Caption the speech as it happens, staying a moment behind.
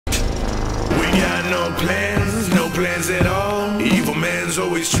no plans at all. Evil man's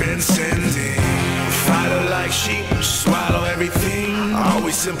always transcending. Fighter like sheep, swallow everything.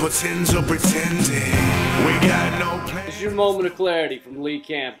 Always simpletons or pretending. We got no plans. It's your moment of clarity from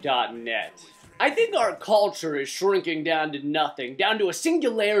LeeCamp.net. I think our culture is shrinking down to nothing, down to a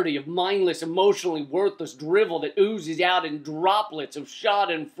singularity of mindless, emotionally worthless drivel that oozes out in droplets of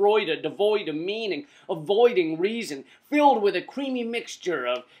schadenfreude, devoid of meaning, avoiding reason, filled with a creamy mixture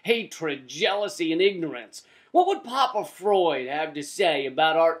of hatred, jealousy, and ignorance. What would Papa Freud have to say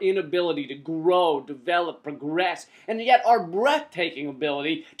about our inability to grow, develop, progress, and yet our breathtaking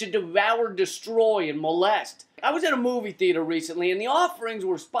ability to devour, destroy, and molest? I was at a movie theater recently, and the offerings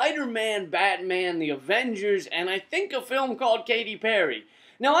were Spider-Man, Batman, The Avengers, and I think a film called Katy Perry.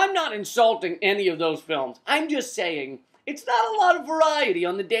 Now, I'm not insulting any of those films. I'm just saying it's not a lot of variety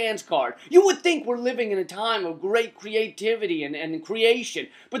on the dance card. You would think we're living in a time of great creativity and creation,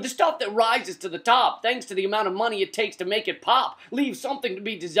 but the stuff that rises to the top, thanks to the amount of money it takes to make it pop, leaves something to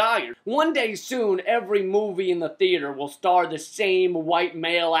be desired. One day soon, every movie in the theater will star the same white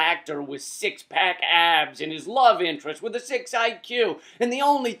male actor with six-pack abs and his love interest with a 6 IQ, and the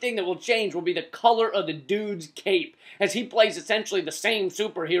only thing that will change will be the color of the dude's cape, as he plays essentially the same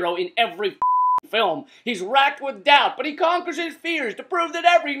superhero in every film. He's racked with doubt, but he conquers his fears to prove that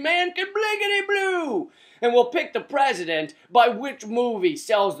every man can blinkety blue. And we'll pick the president by which movie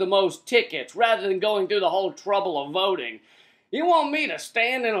sells the most tickets, rather than going through the whole trouble of voting. You want me to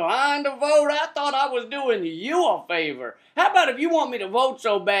stand in line to vote? I thought I was doing you a favor. How about if you want me to vote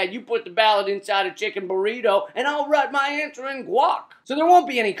so bad, you put the ballot inside a chicken burrito, and I'll write my answer in guac. So there won't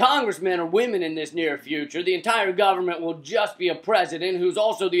be any congressmen or women in this near future. The entire government will just be a president who's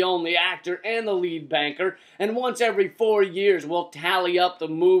also the only actor and the lead banker, and once every 4 years we'll tally up the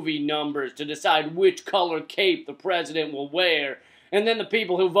movie numbers to decide which color cape the president will wear. And then the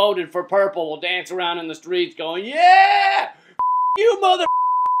people who voted for purple will dance around in the streets going, "Yeah! You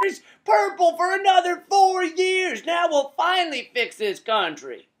motherfuckers! Purple for another 4 years! Now we'll finally fix this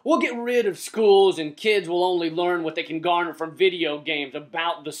country!" We'll get rid of schools, and kids will only learn what they can garner from video games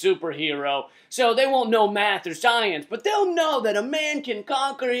about the superhero. So they won't know math or science, but they'll know that a man can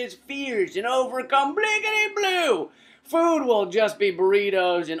conquer his fears and overcome blinkety blue. Food will just be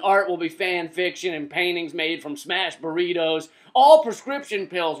burritos, and art will be fan fiction and paintings made from smashed burritos. All prescription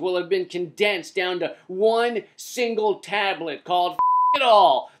pills will have been condensed down to one single tablet called it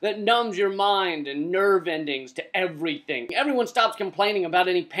all that numbs your mind and nerve endings to everything. Everyone stops complaining about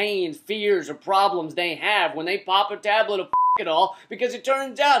any pains, fears, or problems they have when they pop a tablet of it all, because it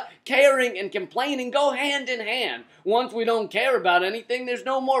turns out caring and complaining go hand in hand. Once we don't care about anything, there's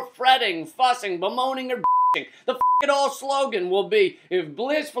no more fretting, fussing, bemoaning, or bitching. The it all slogan will be, "If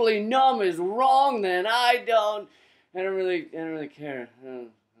blissfully numb is wrong, then I don't really care. Don't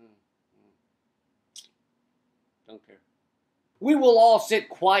care." We will all sit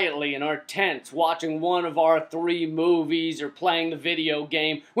quietly in our tents watching one of our 3 movies or playing the video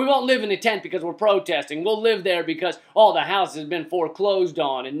game. We won't live in a tent because we're protesting. We'll live there because all the house has been foreclosed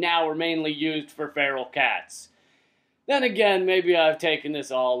on and now are mainly used for feral cats. Then again, maybe I've taken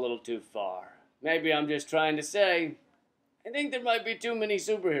this all a little too far. Maybe I'm just trying to say, I think there might be too many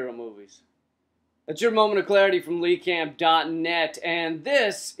superhero movies. That's your moment of clarity from LeeCamp.net, and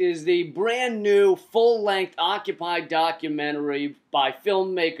this is the brand new full-length occupied documentary by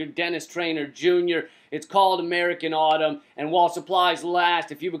filmmaker Dennis Traynor Jr. It's called American Autumn, and while supplies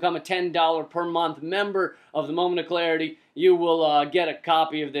last, if you become a $10 per month member of the Moment of Clarity, you will get a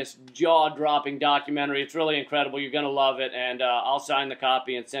copy of this jaw-dropping documentary. It's really incredible. You're going to love it, and I'll sign the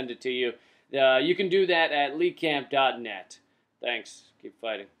copy and send it to you. You can do that at LeeCamp.net. Thanks. Keep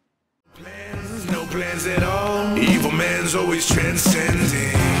fighting. No plans at all. Evil man's always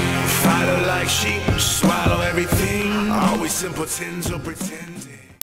transcending. Fighter like sheep, swallow everything. Always simpletons or pretending.